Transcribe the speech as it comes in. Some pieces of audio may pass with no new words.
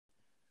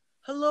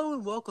Hello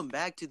and welcome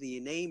back to the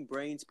Inane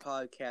Brains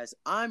podcast.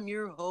 I'm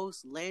your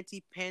host,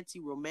 Lanty Panty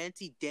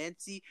Romanty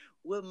Dancy,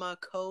 with my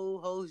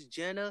co-host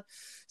Jenna.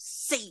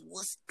 Say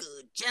what's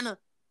good, Jenna.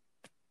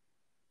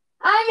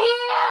 I'm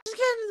here! Just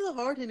get into the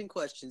hard-hitting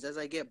questions as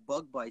I get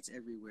bug bites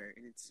everywhere,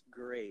 and it's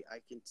great. I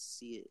can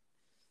see it.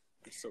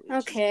 It's so itchy.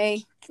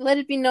 Okay, let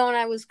it be known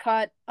I was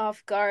caught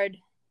off guard.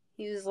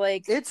 He was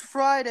like, It's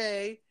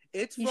Friday.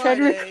 You tried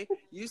to Friday.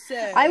 You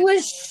said I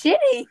was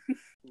shitting.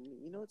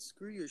 You know what?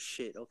 Screw your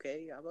shit,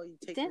 okay? How about you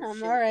take Damn, your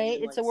shit alright.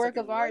 and It's then, a work suck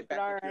it of art, right but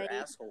back up your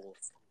alright. asshole.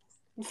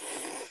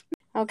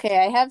 Okay,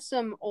 I have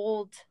some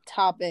old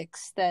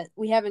topics that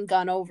we haven't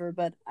gone over,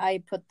 but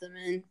I put them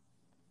in.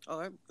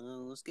 Alright,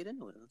 let's get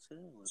into it.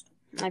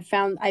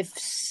 I've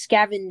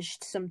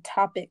scavenged some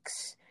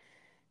topics.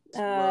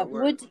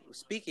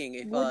 Speaking,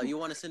 if you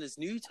want to send us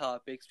new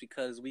topics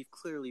because we've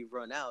clearly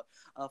run out,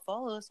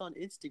 follow us on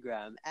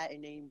Instagram at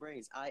Inane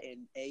Brains,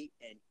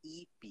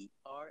 INANEBRAINS.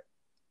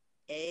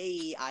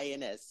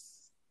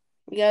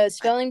 We got a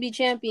spelling bee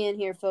champion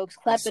here, folks.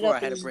 Clap it up. I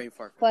had a brain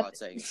fart for God's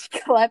sake.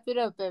 Clap it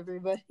up,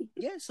 everybody.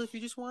 Yeah, so if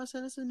you just want to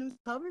send us a new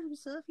topic and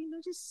stuff,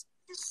 just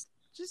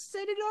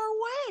send it our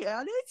way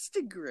on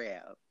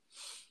Instagram.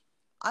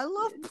 I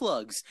love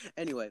plugs.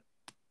 Anyway,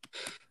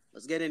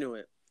 let's get into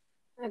it.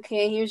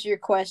 Okay, here's your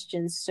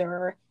question,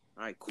 sir.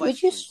 All right,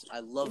 questions.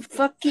 I love them.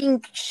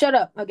 Fucking shut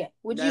up. Okay,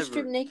 would Never. you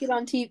strip naked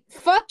on TV?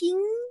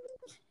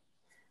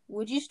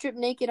 Would you strip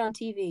naked on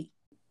TV?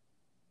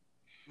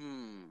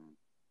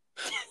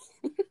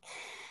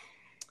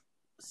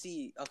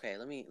 See, okay,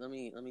 let me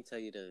tell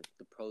you the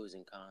pros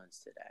and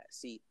cons to that.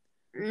 See,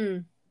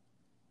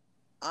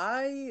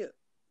 I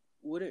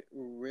wouldn't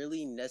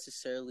really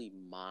necessarily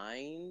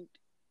mind.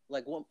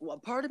 Like, one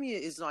part of me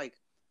is like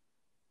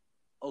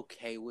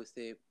okay with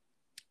it,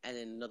 and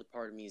then another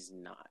part of me is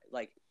not.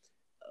 Like,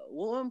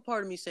 one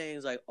part of me saying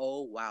is like,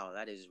 oh wow,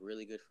 that is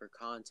really good for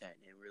content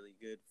and really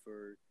good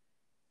for,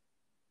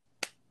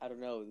 I don't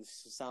know,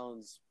 this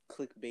sounds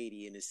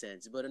clickbaity in a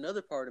sense, but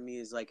another part of me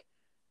is like,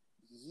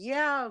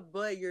 yeah,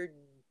 but your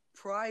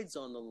pride's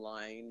on the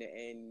line,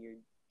 and you're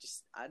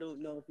just, I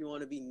don't know if you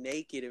want to be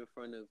naked in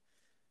front of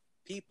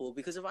people,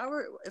 because if I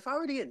were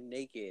to get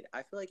naked,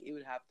 I feel like it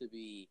would have to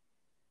be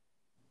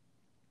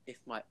if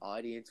my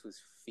audience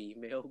was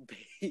female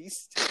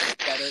based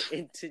that are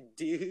into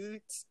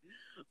dudes,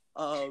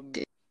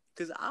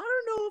 because I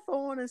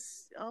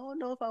don't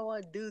know if I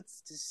want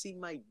dudes to see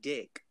my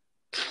dick.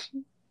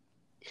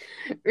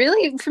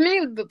 Really, for me,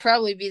 it would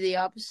probably be the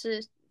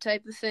opposite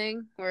type of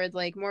thing, where it's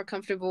like more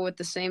comfortable with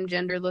the same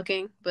gender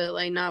looking, but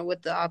like not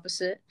with the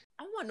opposite.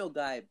 I don't want no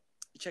guy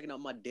checking out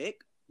my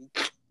dick.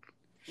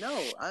 No,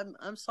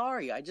 I'm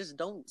sorry, I just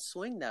don't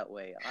swing that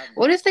way.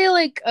 What if they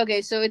like?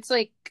 Okay, so it's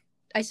like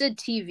I said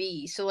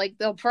TV, so like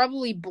they'll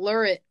probably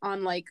blur it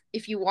on like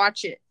if you're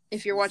watching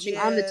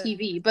on the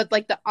TV, but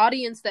like the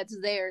audience that's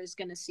there is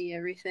gonna see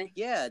everything.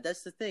 Yeah,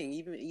 that's the thing.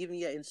 Even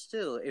yet, and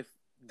still, if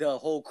the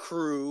whole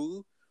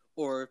crew,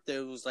 or if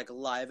there was like a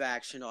live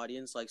action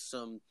audience, like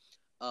some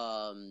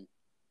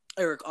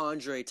Eric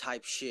Andre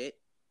type shit,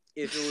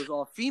 if it was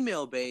all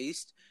female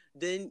based,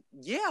 then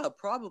yeah,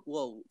 probably.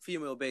 Well,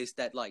 female based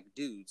that like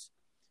dudes,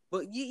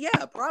 but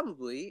yeah,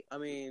 probably. I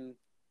mean,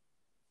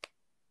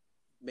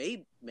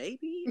 maybe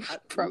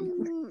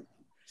Probably.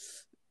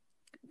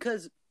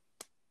 because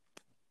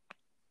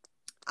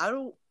I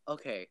don't.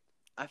 Okay,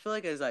 I feel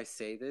like as I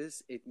say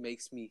this, it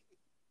makes me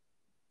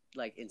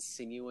like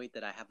insinuate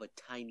that I have a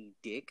tiny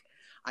dick.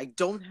 I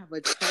don't have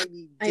a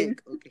tiny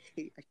dick.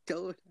 Okay, I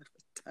don't have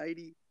a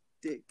tiny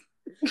dick.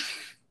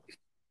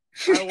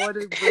 I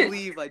want to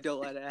believe I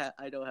don't have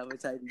a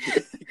tiny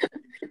dick.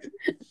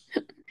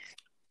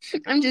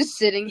 I'm just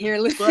sitting here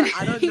listening.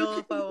 But I don't know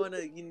if I want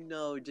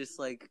to, just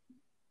like,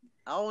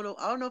 I don't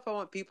know if I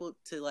want people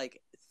to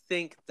like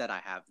think that I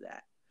have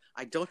that.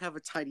 I don't have a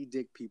tiny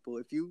dick, people.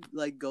 If you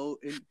like go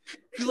and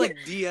if you like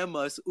DM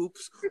us,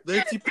 oops,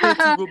 Lanty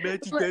Panty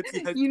Romantic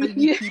Dancy has tiny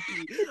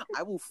pee-pee,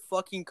 I will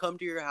fucking come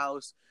to your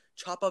house,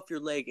 chop off your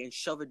leg, and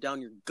shove it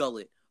down your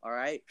gullet. All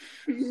right?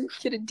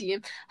 Get a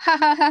DM. Ha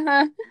ha ha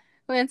ha.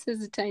 Lance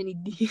has a tiny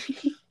dick.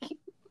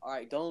 All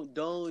right,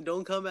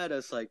 don't come at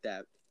us like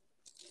that.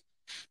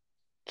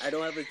 I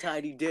don't have a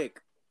tiny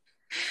dick.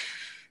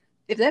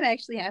 If that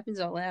actually happens,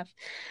 I'll laugh.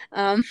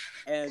 And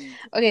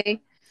okay,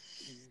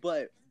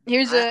 but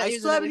I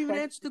still haven't even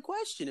answered the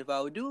question if I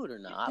would do it or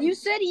not. You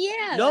said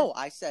yeah. No,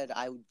 I said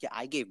I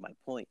gave my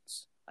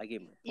points.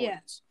 Yeah,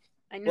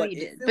 I know but you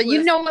did. But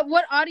you know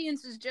what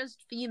audience is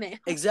just female?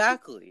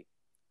 Exactly.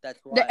 That's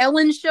why. The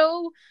Ellen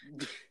Show.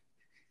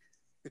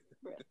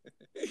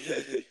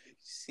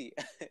 See,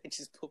 I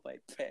just put my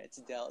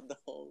pants down the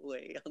whole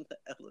way on the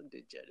Ellen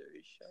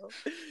DeGeneres show.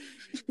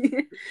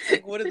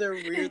 Like one of their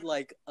weird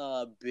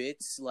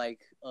bits, like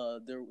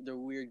their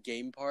weird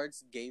game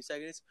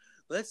segments.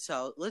 Let's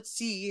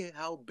see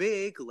how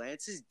big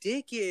Lance's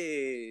dick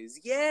is.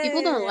 Yay!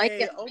 People don't like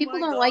it. Oh People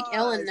don't like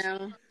Ellen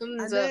now.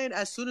 And then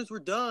as soon as we're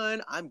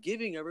done, I'm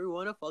giving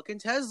everyone a fucking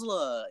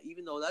Tesla,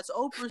 even though that's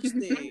Oprah's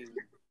thing.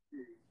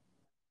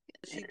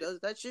 She does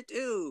that shit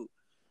too.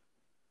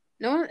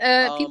 No,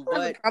 people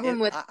have a But problem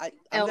with I'm gonna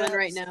Ellen have to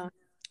right now.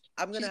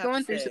 I'm gonna She's have to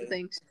going through some say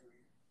things.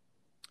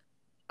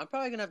 I'm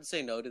probably gonna have to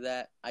say no to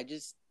that.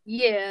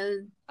 Yeah.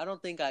 I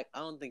don't think I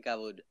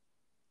would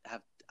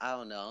have. I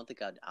don't know. I don't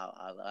think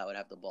I would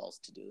have the balls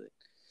to do it.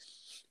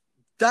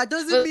 That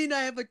doesn't But mean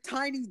I have a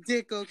tiny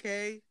dick,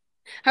 okay?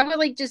 how about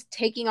like just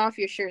taking off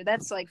your shirt?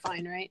 That's like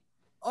fine, right?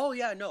 Oh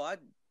yeah, no, I'll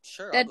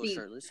That'd go be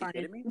shirtless. You fine.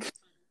 kidding me?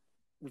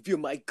 Feel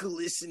my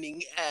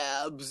glistening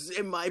abs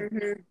and my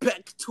Hmm.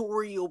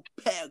 pectoral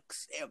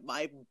pecs and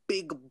my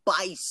big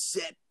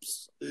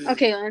biceps.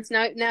 Okay, Lance.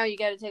 Now you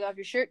got to take off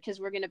your shirt because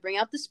we're gonna bring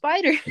out the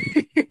spider.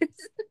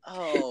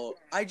 Oh,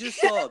 I just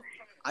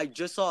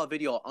saw a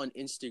video on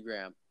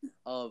Instagram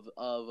of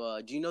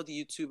do you know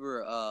the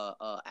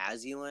YouTuber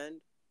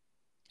Aziland?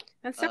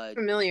 That sounds Uh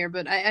familiar,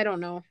 but I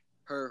don't know.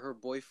 her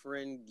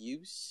boyfriend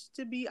used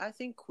to be, I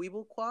think,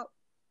 Queeble.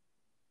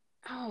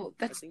 Oh,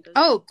 I that's think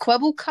that's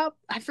Quebble Cup.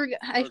 I forget.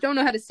 I or don't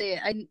know how to say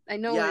it. I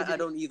know what yeah, it I is.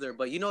 don't either,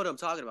 but you know what I'm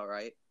talking about,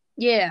 right?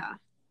 Yeah.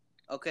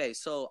 Okay,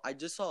 so I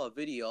just saw a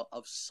video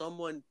of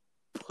someone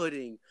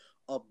putting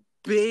a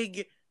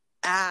big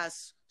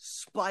ass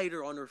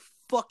spider on her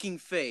fucking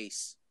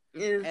face.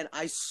 Yeah. And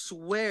I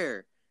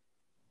swear,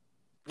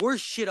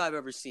 worst shit I've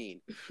ever seen.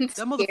 It's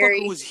That motherfucker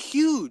scary. was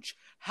huge.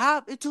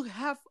 It took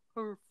half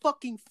her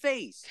fucking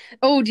face.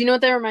 Oh, do you know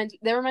what that reminds?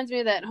 That reminds me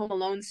of that Home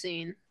Alone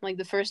scene, like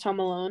the first Home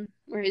Alone,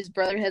 where his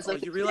brother has Oh,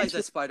 like you a realize tarantula.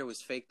 that spider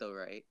was fake though,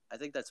 right? I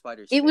think that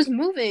spider's It was fake.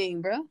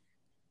 moving, bro.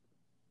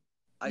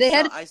 I They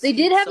did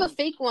seen have a some.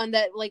 fake one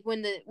that like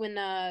when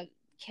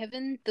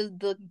Kevin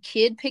the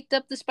kid picked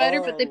up the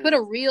spider, but they put Oh,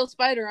 a real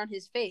spider on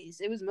his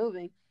face. It was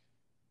moving.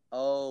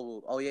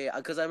 oh, yeah.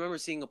 Because I remember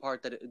seeing a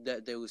part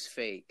that was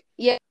fake.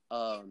 Yeah,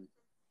 Um,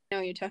 I know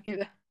what you're talking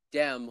about.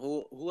 Damn,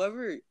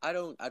 whoever I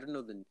don't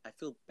know I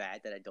feel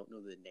bad that I don't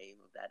know the name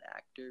of that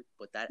actor,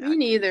 but that Me actor is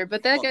neither, a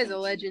but that guy's a fucking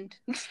G. legend.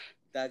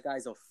 That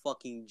guy's a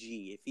fucking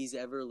G. If he's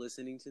ever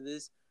listening to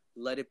this,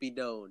 let it be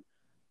known.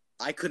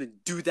 I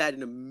couldn't do that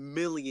in a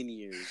million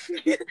years.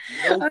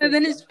 No Other thank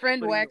than you. his I'm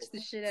friend putting waxed a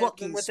the shit out of him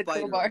fucking with a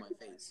spider on crowbar.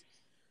 my face.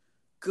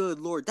 Good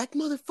lord, that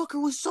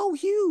motherfucker was so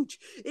huge.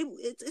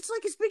 It's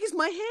like as big as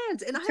my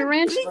hands, and I have big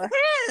Tarantula.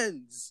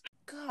 hands.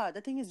 God,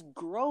 that thing is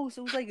gross.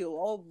 It was like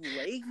all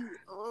leggy.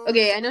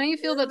 Okay, I know how you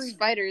feel about Really.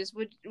 spiders.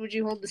 Would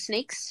you hold the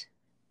snakes?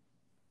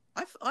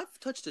 I've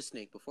touched a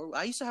snake before.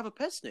 I used to have a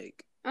pet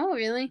snake. Oh,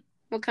 really?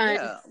 What kind?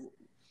 Yeah,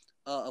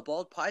 a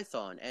bald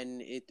python,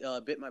 and it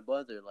bit my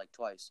brother like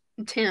twice.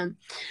 Damn.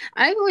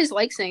 I've always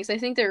liked snakes. I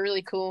think they're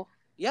really cool.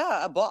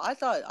 Yeah, I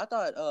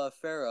thought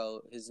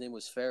Pharaoh. His name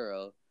was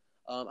Pharaoh.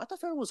 I thought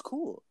Pharaoh was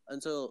cool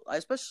until I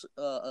especially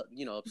up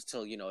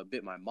until it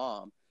bit my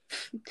mom.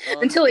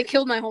 Until it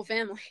killed my whole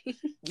family.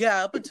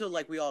 Yeah, up until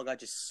like we all got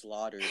just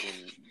slaughtered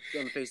and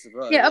on the face of the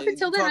earth. Yeah, up Like,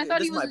 until then, I thought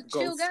this he is was my a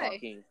chill ghost guy.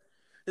 talking.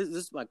 This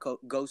is my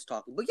ghost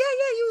talking. But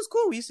yeah, he was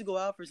cool. We used to go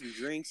out for some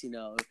drinks.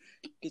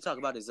 He talk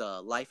about his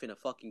life in a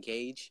fucking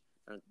cage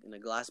in a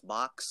glass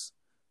box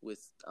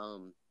with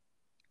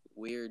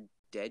weird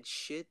dead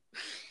shit.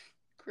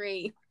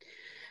 Great.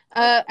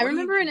 Like, I what do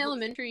remember an you?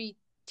 elementary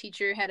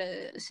teacher had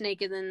a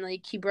snake, and then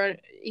like she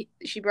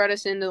brought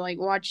us in to like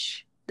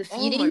watch the Oh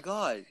feeding. my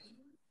god!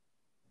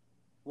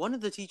 One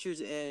of the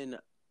teachers in,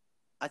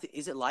 I think,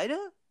 is it Lida?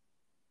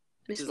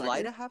 Does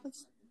Lida have it?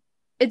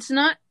 It's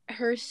not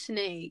her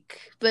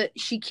snake, but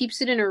she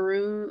keeps it in her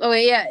room. Oh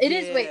wait, yeah, it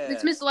is. Wait,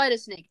 it's Yeah. Miss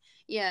Lida's snake.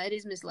 Yeah, it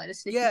is Miss Lida's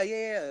snake.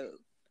 Yeah.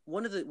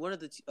 One of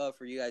the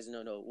for you guys who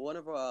don't know, one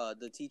of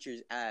the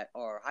teachers at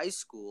our high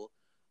school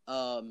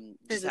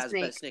There's just a has a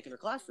pet snake. snake in her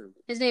classroom.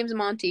 His name's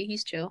Monty.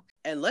 He's chill.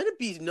 And let it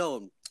be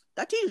known,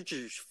 that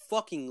teacher's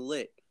fucking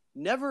lit.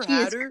 Never She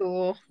had is her,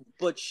 cool.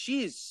 but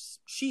she's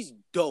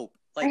dope.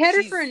 I Like had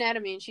her for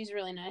anatomy, and she's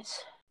really nice.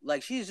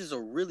 like she's just a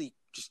really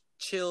just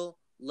chill,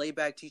 laid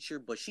back teacher,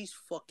 but she's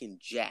fucking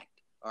jacked.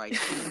 All right,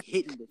 she's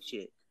hitting the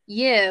shit.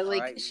 Yeah, All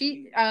like right,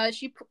 she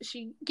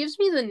gives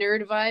me the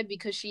nerd vibe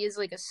because she is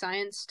like a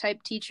science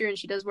type teacher and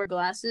she does wear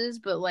glasses,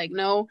 but like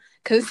no,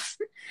 because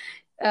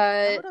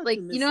Shout out like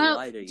to you Miss know how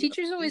Lida, yo.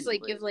 teachers always She's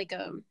like lit. give like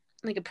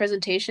a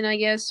presentation, I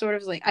guess, sort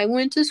of like I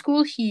went to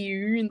school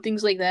here and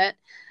things like that.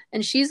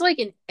 And she's like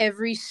in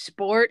every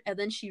sport, and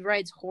then she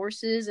rides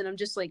horses, and I'm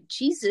just like,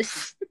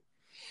 Jesus.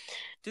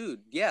 Dude,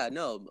 yeah,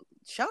 no.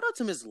 Shout out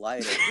to Miss Lida.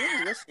 If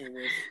you're listening to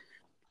this,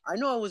 I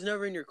know I was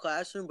never in your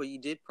classroom, but you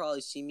did probably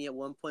see me at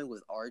one point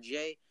with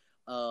RJ.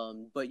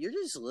 But you're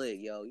just lit,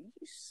 yo. You're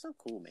so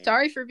cool, man.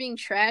 Sorry for being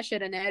trash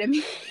at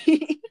anatomy.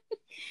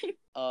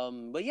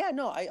 But yeah,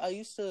 no, I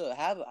used to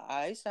have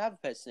a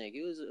pet snake.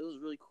 It was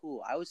really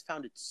cool. I always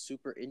found it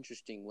super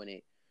interesting when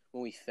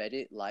we fed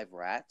it live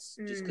rats,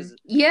 just because.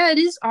 Yeah, it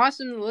is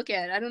awesome to look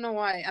at. I don't know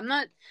why. I'm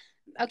not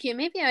okay.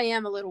 Maybe I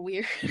am a little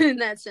weird in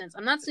that sense.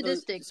 I'm not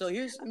sadistic. So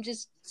here's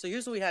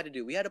what we had to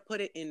do. We had to put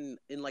it in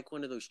like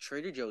one of those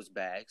Trader Joe's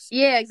bags.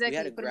 Yeah, exactly. We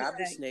had to grab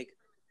the snake.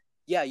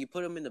 Yeah, you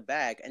put them in the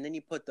bag, and then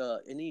you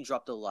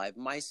drop the live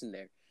mice in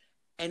there,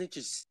 and it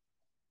just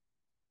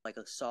like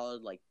a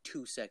solid like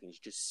 2 seconds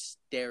just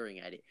staring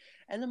at it,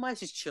 and the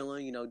mice is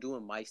chilling,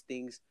 doing mice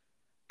things,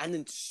 and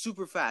then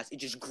super fast it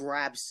just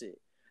grabs it,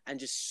 and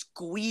just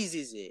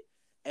squeezes it.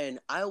 And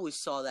I always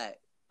saw that.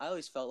 I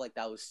always felt like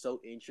that was so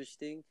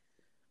interesting.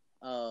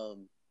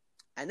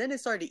 And then it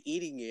started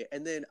eating it,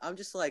 and then I'm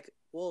just like,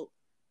 well,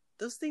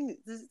 those things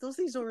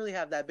don't really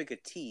have that big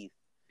of teeth,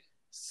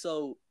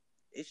 so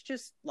it's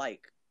just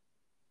like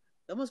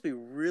that must be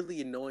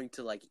really annoying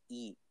to like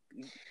eat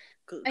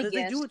because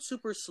they do it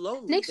super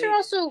slowly. Snakes are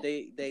also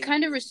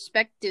kind of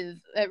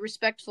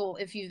respectful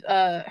if you've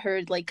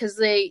heard, like, because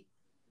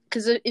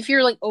if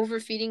you're like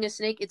overfeeding a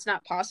snake, it's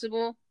not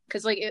possible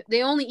because like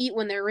they only eat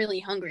when they're really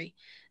hungry.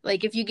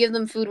 Like if you give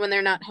them food when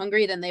they're not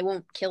hungry, then they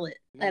won't kill it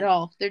at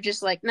all. They're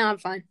just like, no, I'm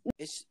fine.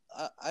 It's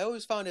I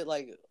always found it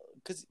like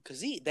because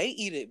they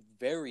eat it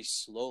very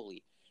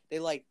slowly. They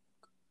like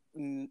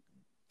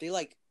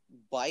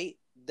bite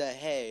the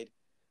head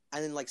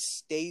and then like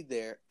stay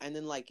there and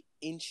then like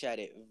inch at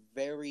it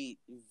very,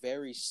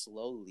 very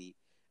slowly.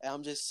 And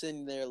I'm just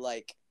sitting there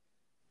like,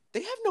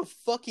 they have no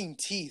fucking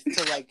teeth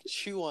to like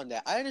chew on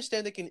that. I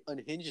understand they can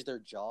unhinge their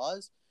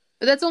jaws,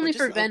 but that's only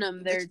for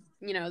venom.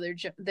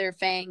 Their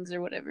fangs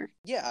or whatever.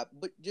 Yeah,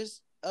 but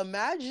just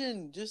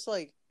imagine just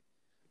like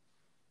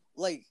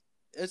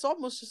it's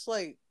almost just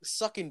like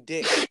sucking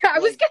dick. I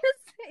was gonna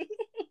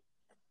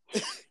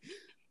say.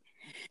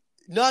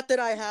 Not that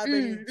I have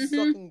any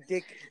sucking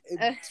dick.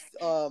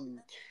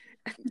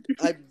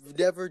 I've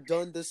never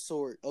done this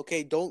sort.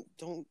 Okay, don't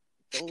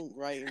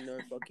write in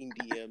their fucking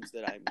DMs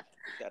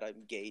that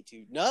I'm gay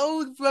too.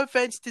 No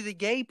offense to the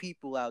gay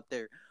people out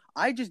there.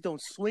 I just don't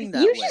swing that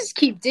way. You just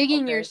keep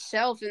digging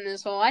yourself in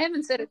this hole. I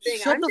haven't said a thing.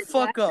 Shut the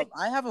fuck up.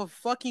 I have a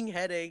fucking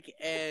headache,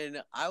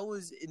 and I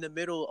was in the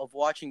middle of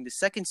watching the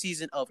second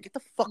season of Get the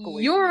Fuck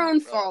Away Your from own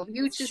me, fault.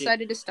 You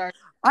decided to start.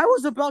 I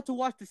was about to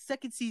watch the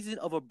second season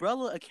of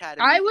Umbrella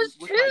Academy. I was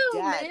too,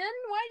 man.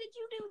 Why did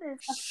you do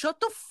this? Shut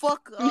the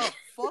fuck up.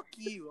 Fuck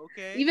you,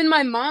 okay? Even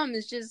my mom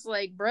is just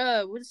like,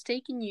 bruh, what's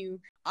taking you?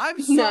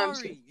 I'm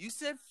sorry. You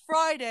said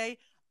Friday.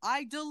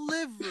 I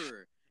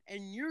deliver.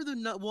 And you're the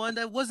one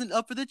that wasn't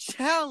up for the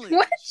challenge.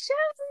 What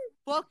challenge?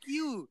 Fuck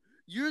you.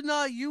 You're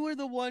not. You were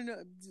the one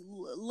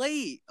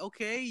late.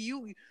 Okay.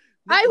 You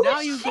don't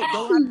have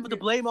to put the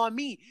blame on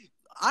me.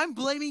 I'm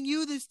blaming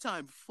you this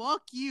time.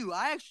 Fuck you.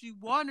 I actually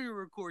wanted to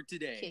record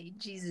today. Okay,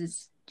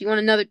 Jesus. Do you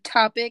want another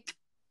topic?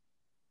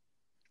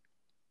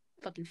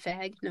 Fucking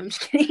fag. No, I'm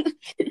just kidding.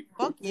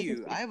 Fuck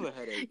you. I have a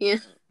headache. Yeah.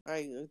 All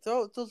right.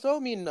 Throw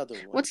me another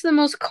one. What's the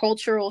most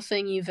cultural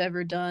thing you've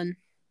ever done?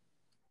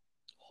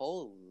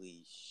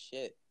 Holy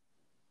shit.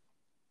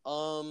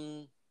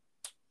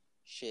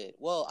 Shit.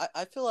 Well,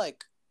 I feel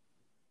like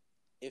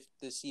if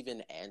this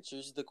even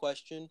answers the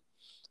question,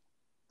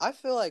 I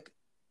feel like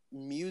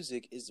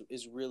music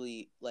is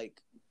really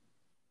like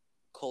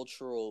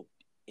cultural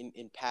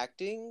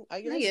impacting,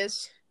 I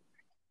guess.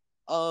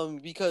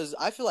 Because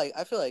I feel like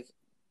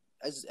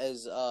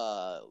as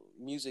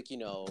music, you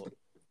know,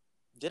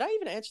 did I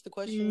even answer the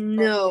question?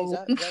 No. Is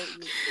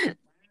that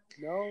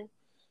no?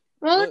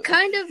 Well,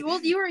 kind of. Well,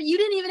 you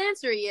didn't even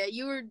answer it yet.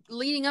 You were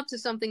leading up to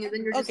something, and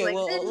then you're just okay.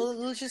 Like, well,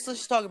 let's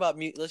just talk about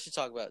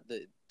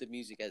the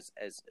music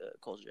as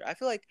culture. I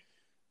feel like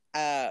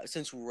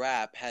since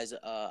rap has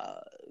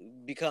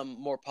become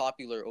more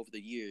popular over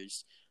the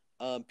years,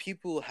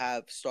 people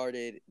have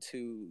started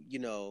to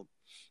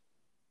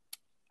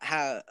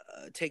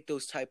take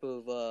those type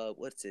of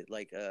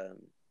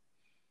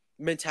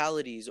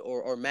mentalities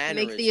or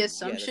mannerisms. Make the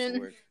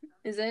assumption. Yeah,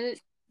 is that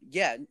it?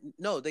 Yeah,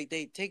 no, they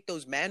take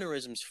those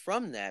mannerisms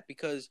from that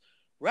because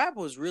rap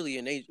was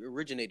really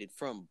originated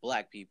from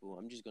black people.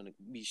 I'm just gonna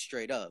be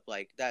straight up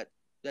like that.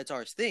 That's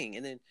our thing,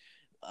 and then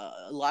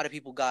a lot of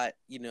people got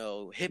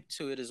hip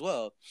to it as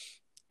well,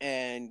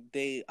 and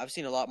I've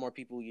seen a lot more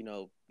people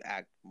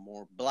act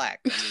more black.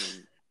 I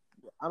mean,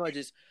 I'm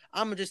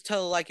gonna just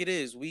tell it like it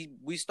is.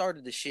 We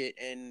started the shit,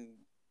 and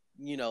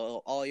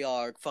all y'all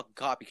are fucking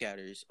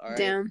copycatters. All right.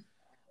 Damn.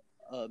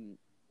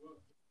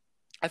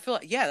 I feel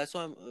like that's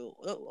what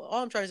all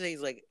I'm trying to say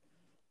is like,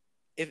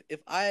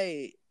 if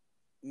I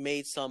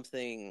made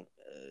something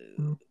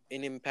an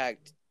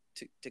impact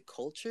to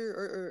culture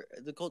or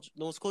the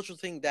most cultural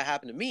thing that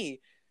happened to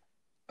me,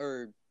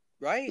 or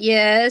right?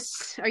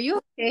 Yes. Are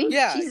you okay?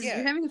 Yeah. Jesus, yeah.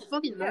 You're having a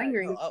fucking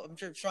migraine. No, I'm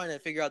just trying to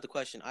figure out the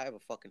question. I have a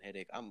fucking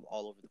headache. I'm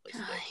all over the place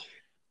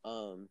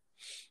today.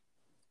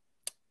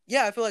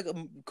 Yeah, I feel like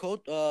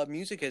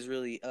music has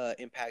really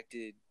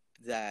impacted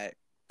that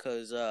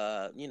because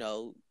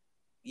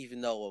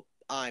even though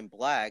I'm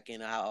black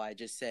and how I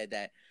just said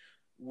that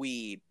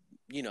we,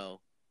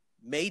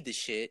 made the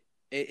shit,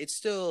 it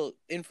still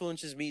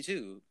influences me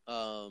too.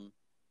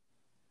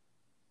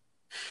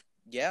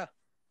 Yeah.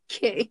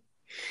 Okay.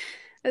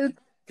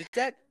 Did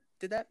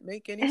that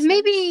make any sense?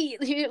 Maybe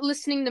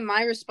listening to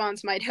my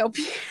response might help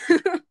you.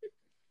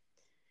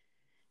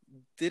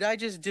 Did I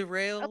just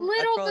derail? A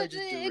little, but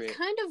it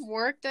kind of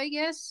worked, I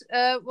guess.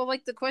 Well,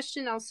 like the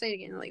question, I'll say it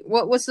again. Like,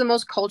 what's the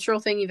most cultural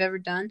thing you've ever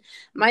done?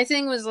 My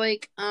thing was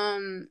like,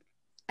 I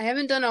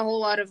haven't done a whole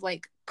lot of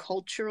like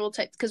cultural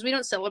type because we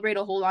don't celebrate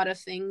a whole lot of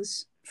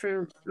things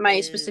for my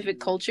specific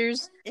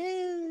cultures.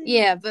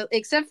 Yeah, but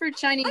except for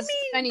Chinese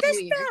New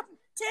Year.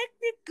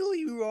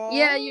 technically wrong.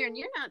 Yeah, you're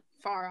not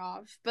far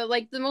off. But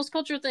like the most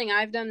cultural thing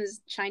I've done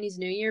is Chinese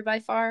New Year by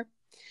far.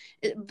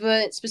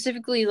 But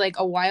specifically like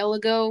a while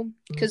ago,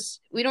 because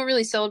we don't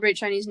really celebrate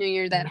Chinese New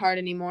Year that hard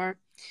anymore.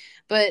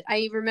 But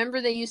I remember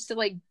they used to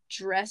like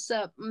dress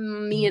up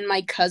me and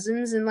my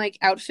cousins in like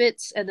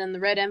outfits, and then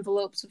the red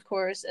envelopes, of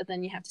course, and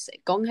then you have to say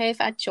 "Gong Hei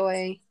Fat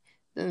Choi,"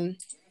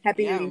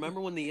 Happy New Year. Remember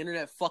when the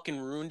internet fucking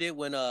ruined it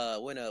when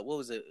what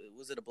was it?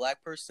 Was it a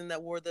black person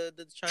that wore the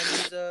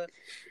Chinese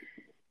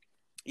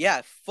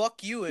Yeah,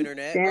 fuck you,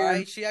 internet. Damn. All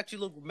right, she actually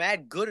looked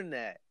mad good in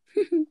that.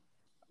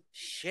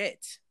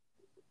 Shit.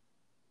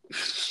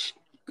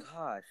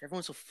 Gosh,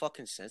 everyone's so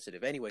fucking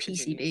sensitive. Anyway, PC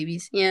continue.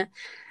 babies, yeah.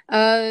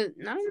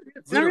 Not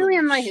really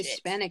on my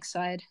Hispanic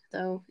side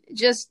though.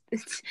 Just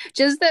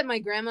that my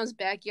grandma's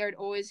backyard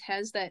always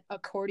has that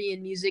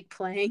accordion music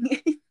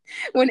playing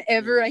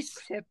whenever I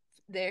step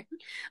there.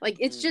 Like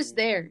it's just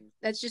there.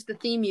 That's just the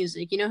theme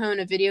music. You know how in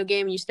a video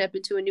game you step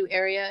into a new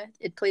area,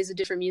 it plays a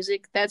different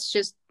music? That's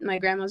just my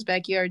grandma's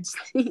backyard's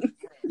theme.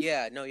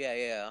 Yeah,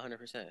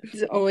 100%.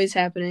 It's always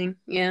happening.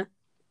 Yeah.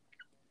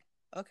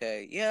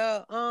 Okay,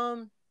 yeah,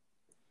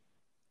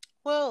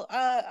 well,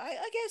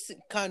 I guess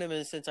kind of in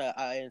a sense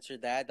I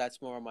answered that.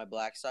 That's more on my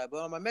black side, but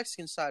on my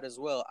Mexican side as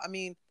well. I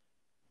mean,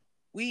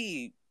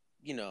 we,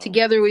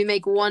 together we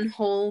make one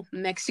whole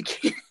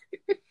Mexican.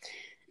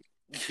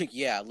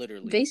 Yeah,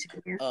 literally.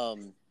 Basically. Yeah.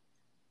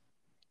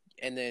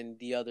 And then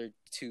the other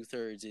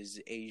 2/3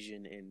 is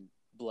Asian and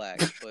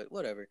black, but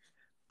whatever.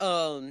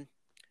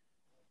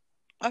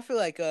 I feel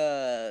like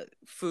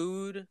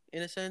food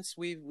in a sense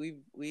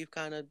we've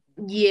kind of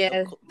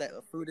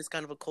that food is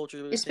kind of a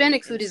culture.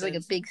 Hispanic food is like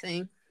a big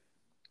thing.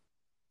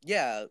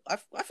 Yeah, I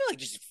feel like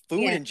just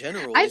food in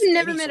general. I've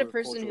never met a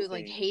person who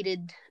like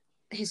hated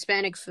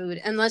Hispanic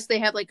food unless they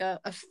had like a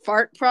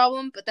fart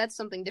problem, but that's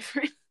something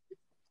different.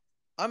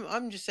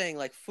 I'm just saying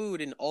like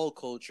food in all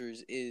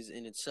cultures is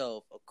in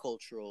itself a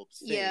cultural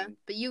thing. Yeah,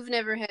 but you've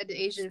never had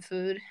Asian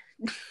food.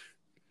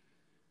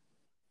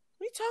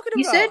 What are you talking about?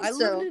 You said I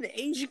live in an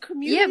Asian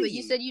community. Yeah, but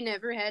you said you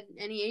never had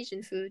any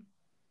Asian food.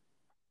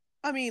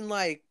 I mean,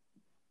 like,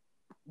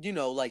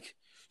 like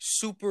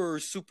super,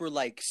 super,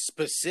 like,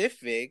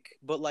 specific,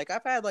 but, like,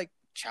 I've had, like,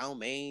 chow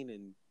mein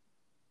and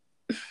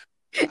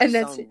and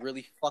I sound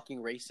really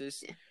fucking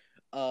racist.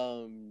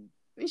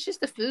 It's just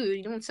the food.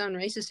 You don't sound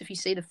racist if you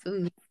say the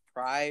food.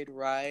 Fried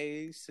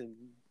rice and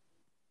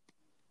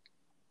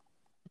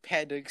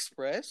Panda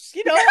Express.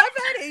 I've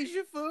had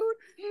Asian food.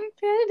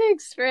 Panda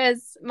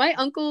Express. My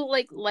uncle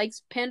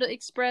likes Panda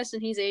Express,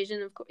 and he's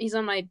Asian. Of course, he's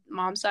on my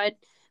mom's side,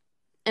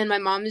 and my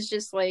mom is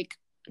just like,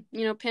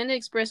 Panda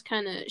Express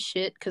kind of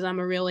shit because I'm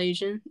a real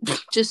Asian.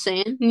 Just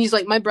saying. And he's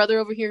like, my brother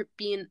over here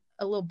being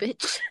a little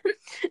bitch.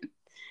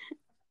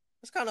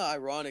 It's kind of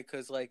ironic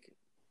because, like,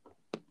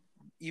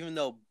 even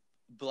though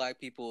black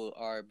people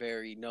are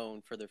very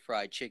known for their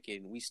fried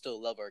chicken, we still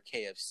love our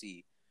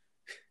KFC.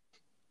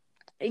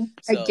 I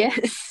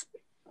guess.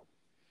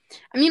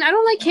 I mean, I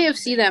don't like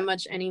KFC that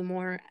much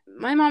anymore.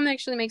 My mom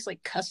actually makes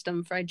like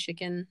custom fried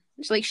chicken.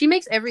 She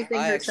makes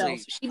everything herself.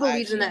 She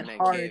believes in that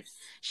hard.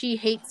 She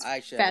hates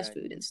fast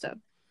food and stuff.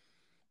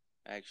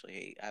 I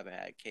haven't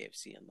had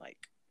KFC in like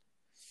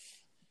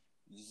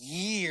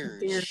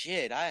years. Yeah.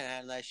 Shit, I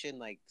haven't had that shit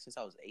since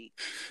I was 8.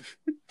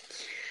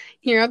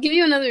 Here, I'll give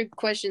you another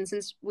question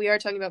since we are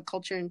talking about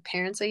culture and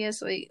parents. I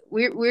guess like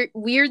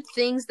weird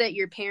things that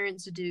your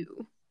parents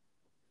do.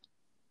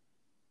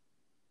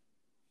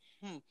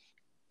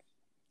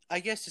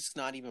 I guess it's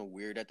not even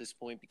weird at this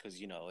point because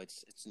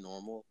it's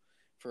normal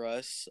for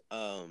us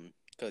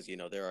because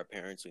they're our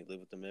parents, we live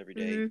with them every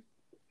day. Mm-hmm.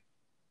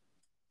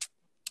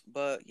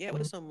 But yeah,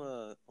 what are some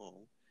my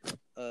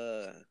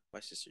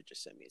sister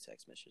just sent me a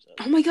text message.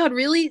 Oh my god,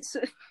 really?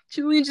 So,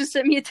 Julian just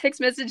sent me a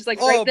text message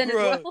right then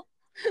bruh. as well.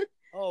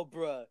 Oh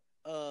bruh.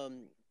 Oh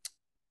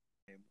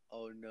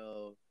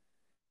no.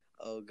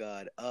 Oh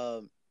god.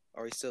 Are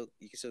we still?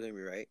 You can still hear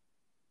me, right?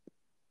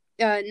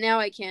 Now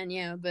I can,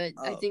 yeah, but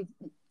I think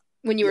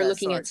when you were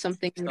looking at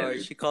something.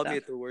 Sorry, she called me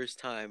at the worst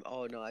time.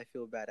 Oh no, I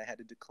feel bad. I had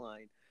to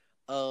decline.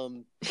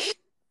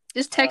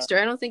 Just text her.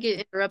 I don't think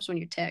it interrupts when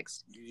you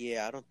text.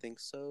 Yeah, I don't think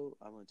so.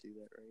 I'm gonna do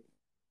that right.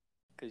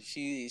 Because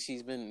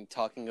she's been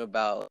talking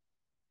about.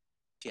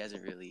 She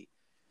hasn't really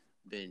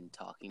been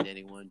talking to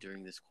anyone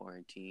during this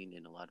quarantine,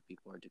 and a lot of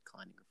people are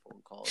declining her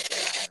phone calls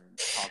and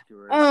talk to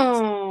her.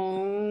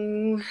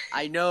 Oh,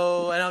 I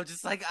know, and I'm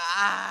just like,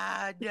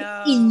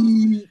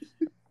 no.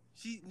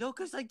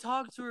 Because I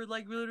talked to her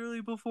like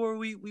literally before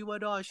we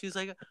went on. She's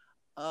like,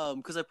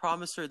 because I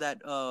promised her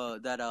that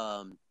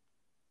I'll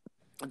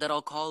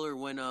call her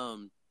when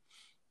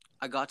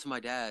I got to my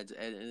dad's,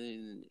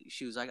 and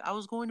she was like, I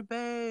was going to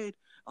bed.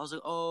 I was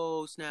like,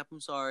 oh snap, I'm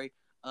sorry.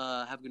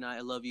 Have a good night.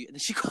 I love you. And then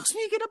she calls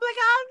me again. I'm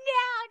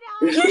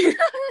like,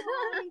 oh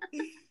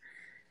no.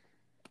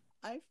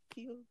 I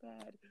feel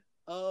bad.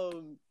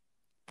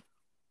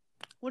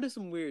 What are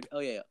some weird? Oh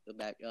yeah,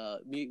 back.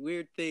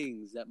 Weird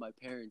things that my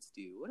parents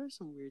do. What are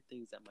some weird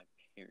things that my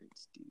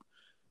parents do?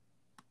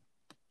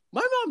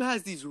 My mom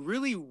has these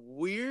really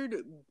weird,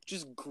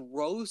 just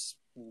gross,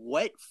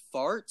 wet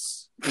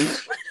farts.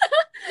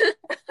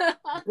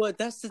 But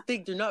that's the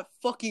thing, they're not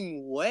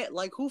fucking wet.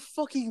 Like, who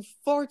fucking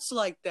farts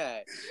like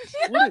that?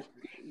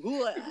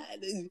 Who,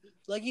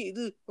 like,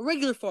 the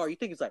regular fart, you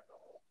think it's like,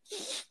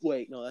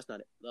 wait, no, that's not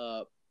it.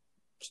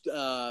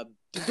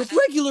 The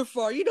regular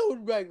fart, you know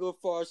what regular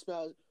fart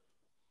smells.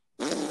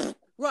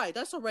 Right,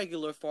 that's a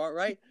regular fart,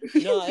 right?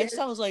 No, it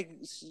sounds like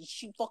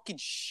she fucking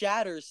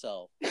shat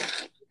herself.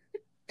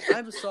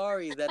 I'm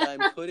sorry that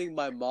I'm putting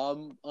my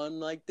mom on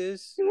like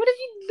this. What have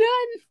you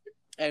done?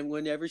 And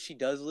whenever she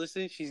does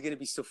listen, she's gonna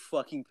be so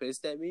fucking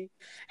pissed at me.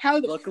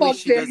 How the fuck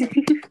she doesn't.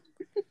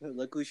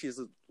 Luckily, she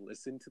doesn't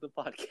listen to the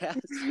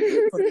podcast.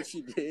 But if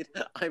she did,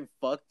 I'm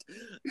fucked.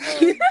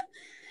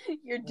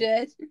 You're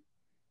dead.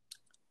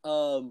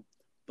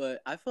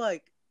 But I feel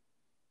like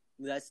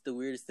that's the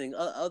weirdest thing.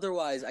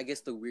 Otherwise, I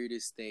guess the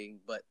weirdest thing,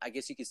 but I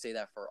guess you could say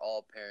that for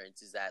all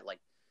parents, is that,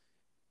 like,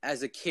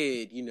 as a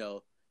kid, you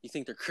know, you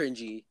think they're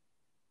cringy.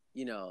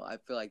 You know, I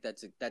feel like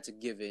that's a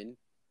given.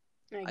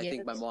 I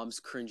think my mom's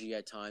cringy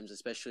at times,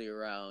 especially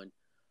around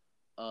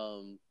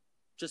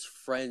just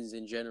friends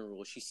in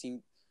general. She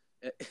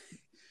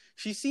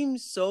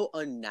seems so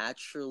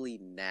unnaturally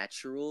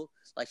natural.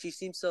 Like, she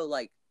seems so,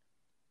 like,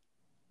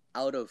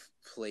 out of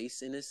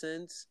place in a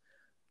sense.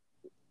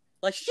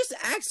 Like, she just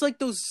acts like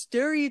those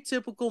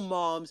stereotypical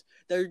moms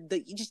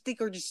that you just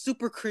think are just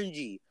super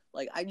cringy.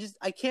 Like,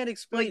 I can't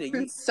explain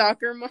it.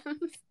 Soccer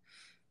moms.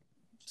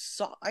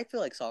 I feel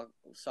like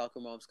soccer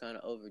mom's kind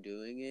of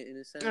overdoing it in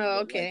a sense.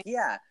 Oh, okay.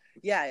 Like,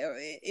 yeah,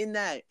 in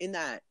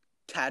that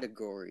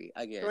category,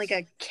 I guess. Like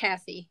a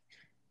Kathy.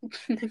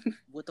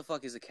 What the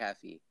fuck is a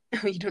Kathy?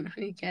 Oh, you don't know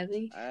any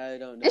Kathy? I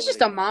don't know. It's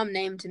just a mom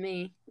name to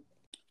me.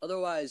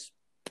 Otherwise,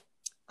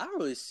 I don't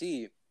really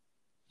see.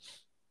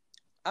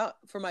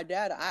 For my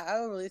dad, I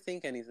don't really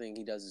think anything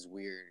he does is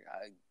weird.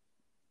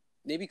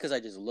 Maybe because I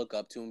just look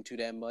up to him too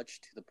damn much,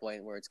 to the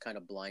point where it's kind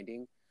of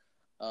blinding.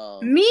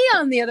 Me,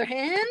 on the other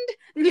hand.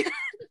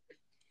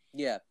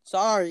 Yeah,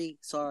 sorry,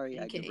 okay.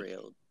 I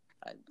derailed.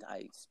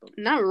 I spoke.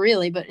 Not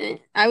really, but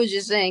I was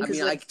just saying. I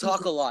mean, I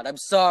talk a lot. I'm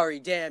sorry.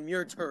 Damn,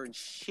 your turn.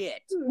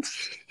 Shit.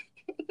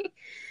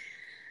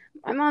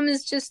 My mom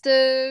is just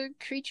a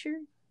creature.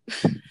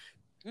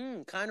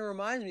 Kind of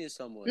reminds me of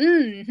someone.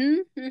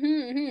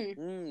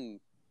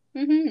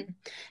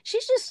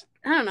 She's just,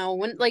 I don't know,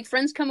 when, like,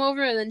 friends come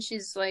over and then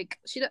she's like,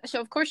 so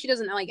of course she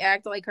doesn't, like,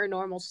 act like her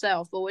normal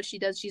self, but what she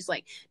does, she's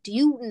like, do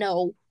you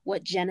know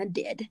what Jenna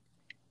did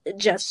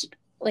just,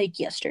 like,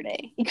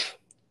 yesterday?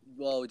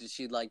 Whoa, did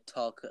she, like,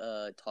 talk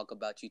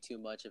about you too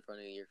much in front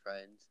of your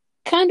friends?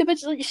 Kind of, but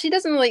she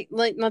doesn't, like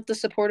not the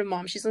supportive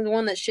mom. She's the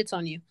one that shits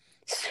on you.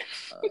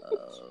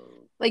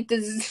 Like,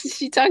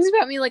 she talks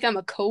about me like I'm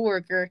a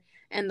coworker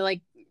and, like,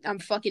 I'm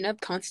fucking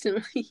up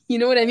constantly. You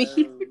know what I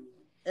mean?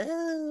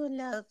 Oh,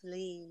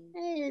 lovely.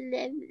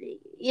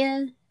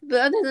 Yeah,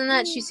 but other than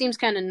that, she seems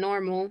kind of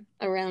normal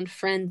around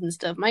friends and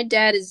stuff. My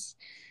dad is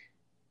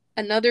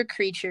another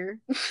creature.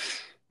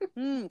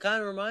 Kind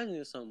of reminds me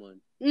of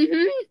someone.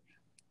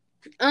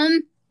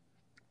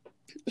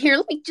 Here,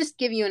 let me just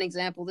give you an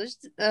example.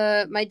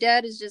 My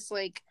dad is just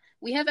like,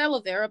 we have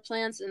aloe vera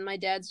plants, and my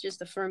dad's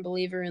just a firm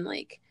believer in,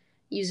 like,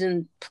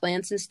 using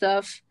plants and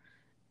stuff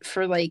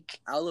for, like,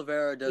 aloe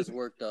vera does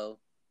work though.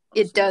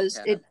 It does.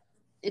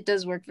 It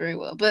does work very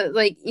well, but,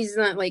 like, he's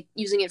not, like,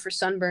 using it for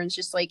sunburns,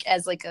 just, like,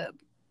 as, like, a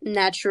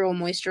natural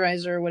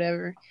moisturizer or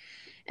whatever.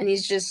 And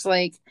he's just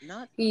like,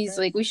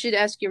 like, we should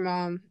ask your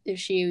mom if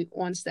she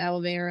wants the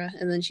aloe vera.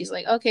 And then she's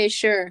like, okay,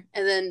 sure.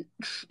 And then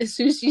as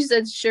soon as she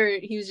said sure,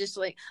 he was just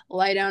like,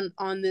 lie down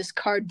on this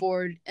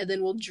cardboard and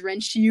then we'll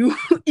drench you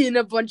in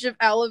a bunch of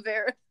aloe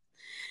vera.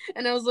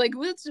 And I was like,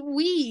 what's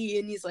we?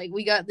 And he's like,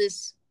 we got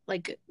this,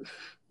 like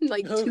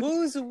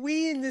who's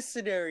we in this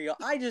scenario?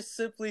 I just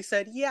simply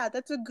said, yeah,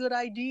 that's a good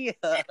idea.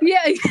 Yeah,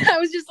 I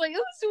was just like,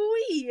 who's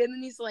we? And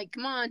then he's like,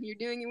 come on, you're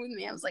doing it with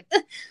me. I was like,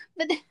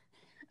 but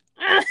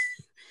I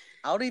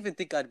don't even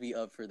think I'd be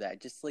up for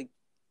that. Just like,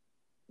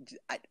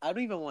 I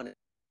don't even want to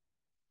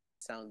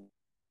sound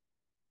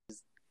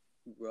just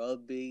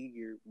rubbing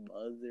your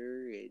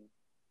mother and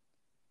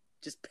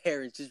just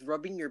parents, just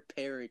rubbing your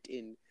parent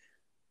in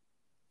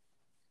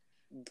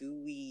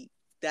gooey.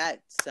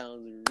 That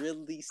sounds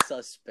really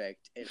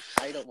suspect, and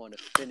I don't want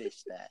to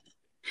finish that.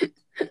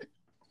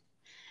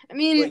 I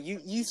mean, but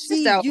you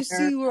see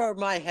where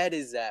my head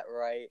is at,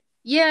 right?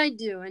 Yeah, I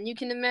do, and you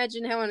can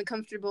imagine how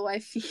uncomfortable I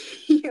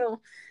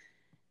feel.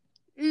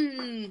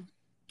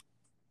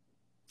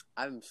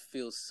 I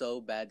feel so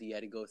bad that you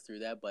had to go through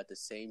that, but at the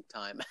same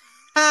time,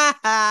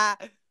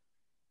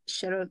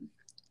 shut up.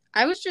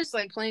 I was just,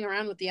 like, playing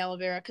around with the aloe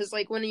vera, because,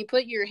 like, when you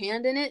put your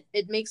hand in it,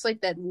 it makes, like,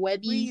 that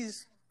webby.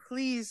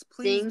 Please,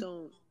 thing.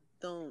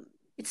 don't.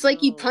 It's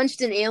like you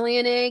punched an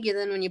alien egg, and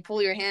then when you pull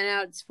your hand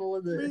out, it's full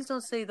of the. Please don't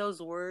say those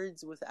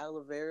words with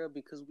aloe vera,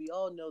 because we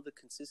all know the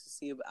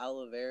consistency of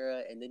aloe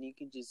vera, and then you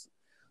can just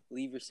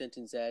leave your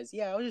sentence as,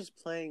 yeah, I was just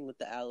playing with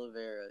the aloe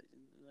vera.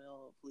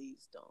 No,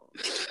 please don't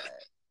do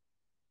that.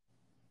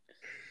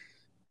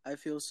 I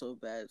feel so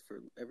bad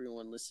for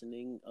everyone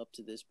listening up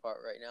to this part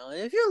right now. And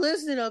if you're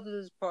listening up to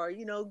this part,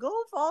 go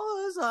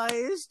follow us on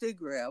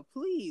Instagram.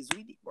 Please,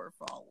 we need more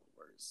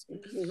followers.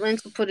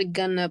 Lance will put a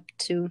gun up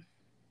to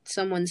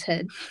someone's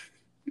head.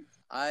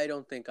 I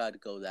don't think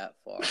I'd go that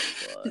far,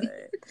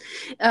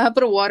 but...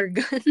 Put a water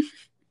gun.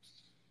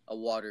 A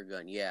water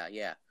gun, yeah.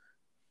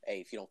 Hey,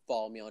 if you don't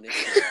follow me on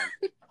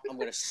Instagram, I'm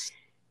gonna...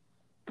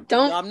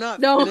 I'm not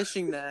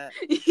finishing that.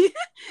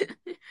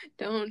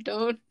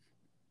 Don't.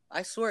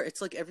 I swear,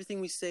 it's like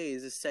everything we say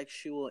is a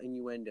sexual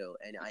innuendo,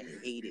 and I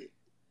hate it.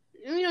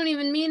 We don't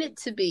even mean it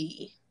to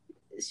be.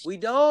 We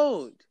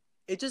don't.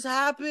 It just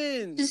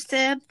happens. It just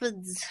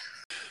happens.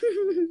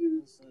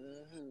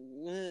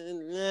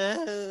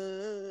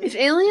 If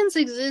aliens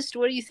exist,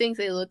 what do you think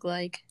they look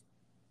like?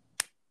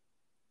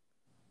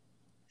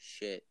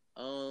 Shit.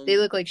 They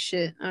look like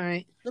shit. All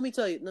right. Let me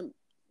tell you.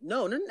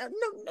 No.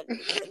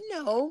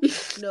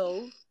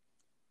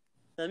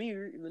 Let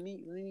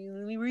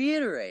me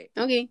reiterate.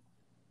 Okay.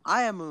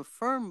 I am a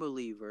firm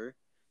believer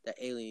that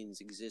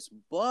aliens exist,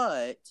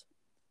 but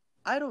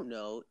I don't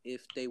know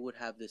if they would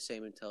have the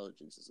same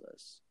intelligence as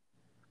us.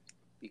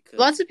 Because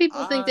lots of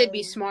people think they'd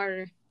be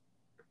smarter.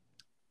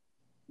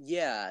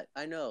 Yeah,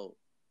 I know.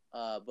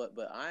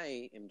 But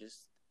I am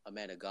just a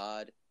man of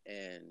God,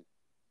 and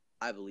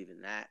I believe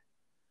in that.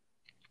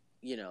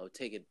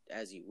 Take it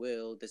as you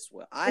will. This is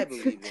what I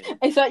believe in.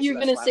 I thought you were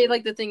going to say,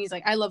 like, the thing he's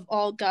like, I love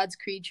all God's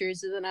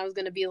creatures, and then I was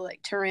going to be like,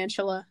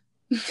 tarantula.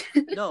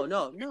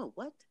 No.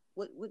 What?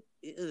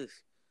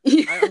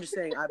 I'm just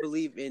saying I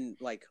believe in,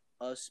 like,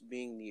 us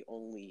being the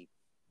only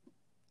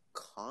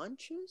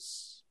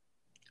conscious?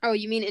 Oh,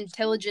 you mean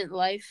intelligent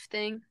life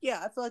thing?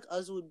 Yeah, I feel like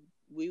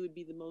we would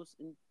be the most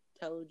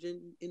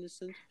intelligent,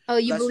 innocent. Oh,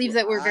 you believe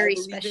that we're very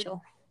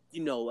special.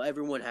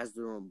 Everyone has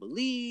their own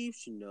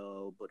beliefs,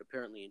 but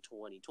apparently in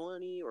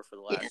 2020 or for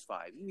the last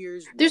 5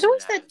 years, there's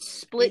always that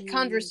split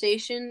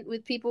conversation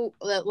with people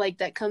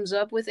that comes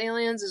up with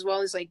aliens, as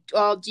well as like,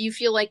 oh, do you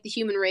feel like the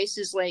human race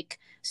is like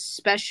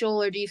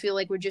special, or do you feel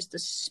like we're just a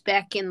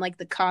speck in like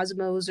the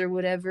cosmos or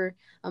whatever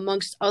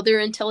amongst other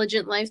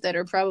intelligent life that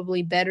are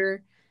probably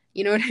better?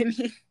 You know what I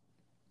mean?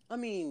 I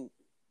mean,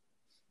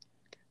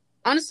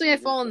 honestly, I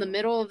fall in the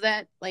middle of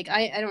that. Like,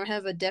 I don't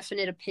have a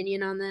definite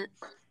opinion on that.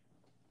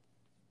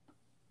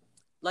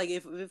 Like,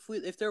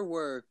 if there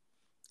were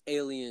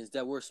aliens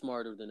that were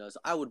smarter than us,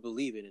 I would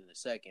believe it in a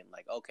second.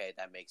 Like, okay,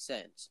 that makes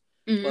sense.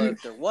 Mm-hmm. But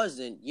if there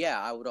wasn't, yeah,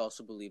 I would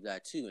also believe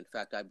that too. In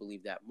fact, I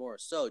believe that more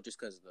so just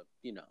because of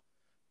the,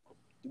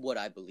 what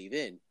I believe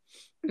in.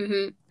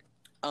 Mm-hmm.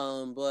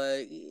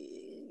 But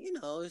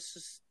it's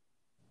just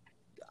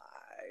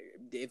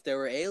if there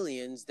were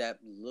aliens that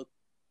look,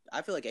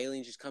 I feel like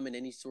aliens just come in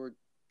any sort,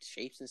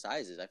 shapes, and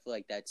sizes. I feel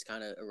like that's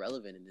kind of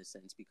irrelevant in this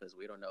sense because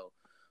we don't know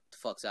the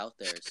fuck's out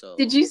there. So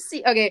did you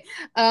see? Okay,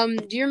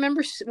 do you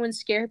remember when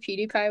Scare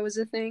PewDiePie was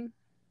a thing?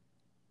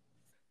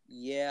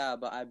 Yeah,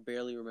 but I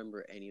barely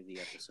remember any of the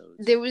episodes.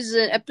 There was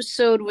an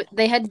episode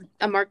they had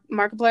a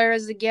Markiplier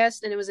as a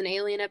guest, and it was an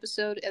alien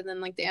episode. And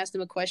then like they asked him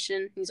a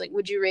question. He's like,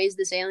 "Would you raise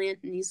this alien?"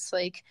 And he's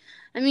like,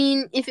 "I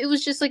mean, if it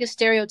was just like a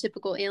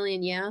stereotypical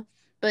alien, yeah.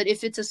 But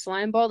if it's a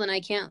slime ball, then I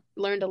can't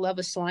learn to love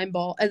a slime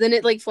ball." And then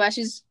it like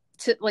flashes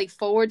to like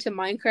forward to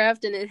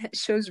Minecraft, and it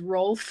shows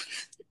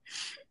Rolf,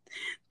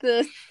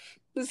 the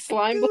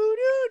slime ball.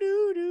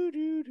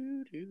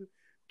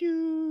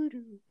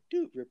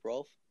 Rip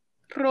Rolf.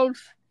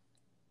 Rolf.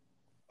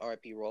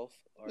 R.I.P. Rolf.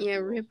 Yeah,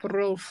 Rip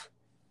Rolf.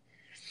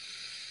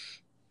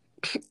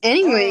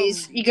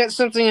 Anyways, you got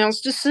something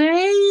else to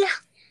say?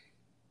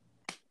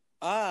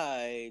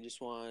 I just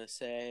want to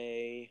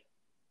say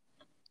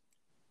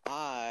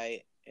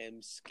I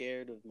am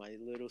scared of my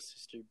little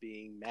sister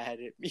being mad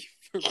at me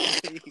for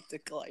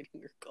declining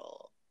her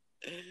call.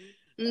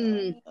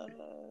 I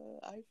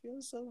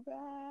feel so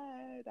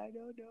bad. I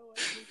don't know what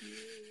to do.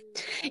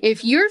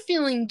 If you're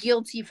feeling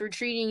guilty for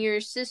treating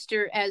your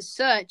sister as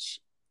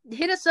such,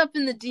 hit us up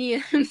in the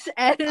DMs.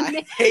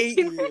 I hate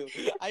you.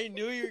 I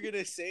knew you were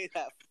gonna say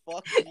that.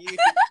 Fuck you.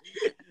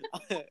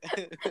 Every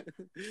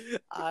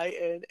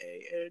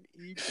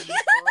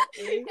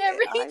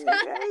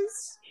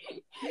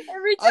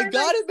time I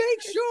gotta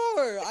make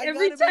sure. I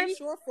gotta make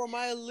sure for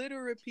my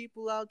illiterate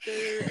people out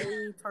there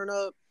who turn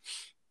up.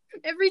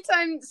 Every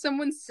time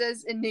someone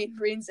says Inane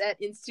Brains at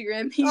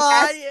Instagram, he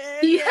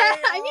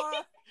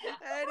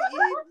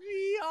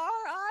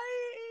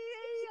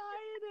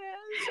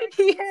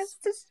has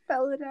to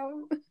spell it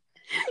out.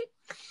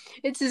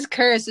 It's his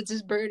curse. It's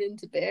his burden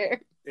to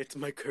bear. It's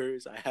my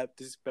curse. I have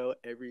to spell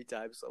every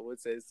time someone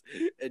says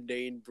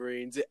Inane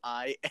Brains.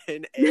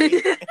 INANEBRAINS.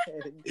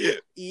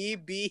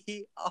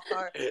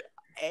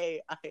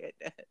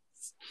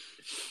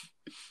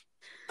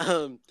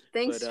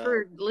 Thanks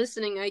for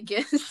listening, I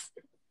guess.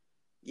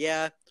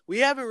 Yeah, we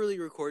haven't really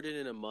recorded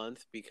in a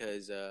month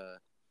because,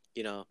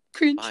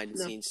 cringe. Behind the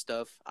scenes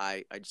stuff.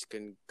 I just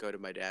couldn't go to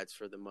my dad's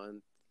for the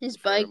month. His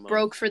bike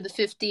broke for the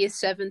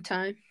 57th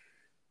time.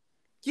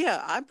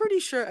 Yeah, I'm pretty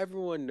sure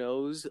everyone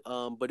knows.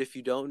 But if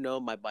you don't know,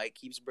 my bike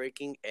keeps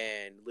breaking,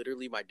 and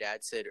literally my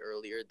dad said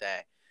earlier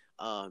that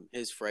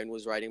his friend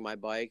was riding my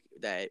bike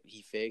that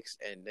he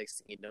fixed, and next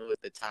thing you know,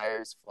 the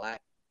tire's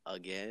flat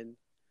again.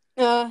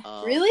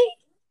 Really?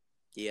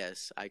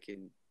 Yes, I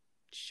can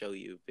show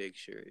you a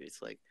picture.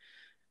 It's like,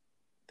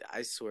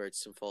 I swear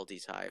it's some faulty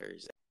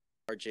tires.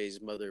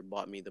 RJ's mother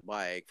bought me the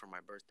bike for my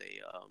birthday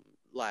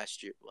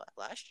last year.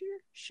 Last year?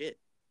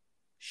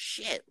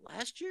 Shit,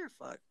 last year?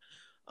 Fuck.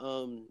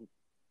 Um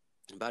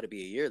About to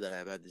be a year that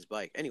I've had this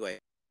bike. Anyway,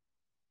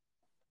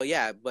 but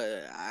yeah,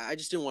 but I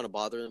just didn't want to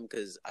bother them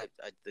because I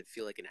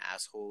feel like an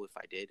asshole if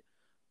I did.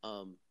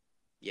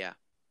 Yeah,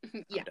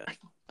 Yeah. I'm done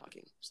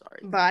talking.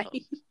 Sorry. Bye.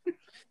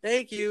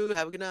 Thank you.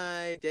 Have a good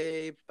night,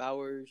 Dave.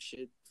 Bowers.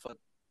 Shit. Fuck.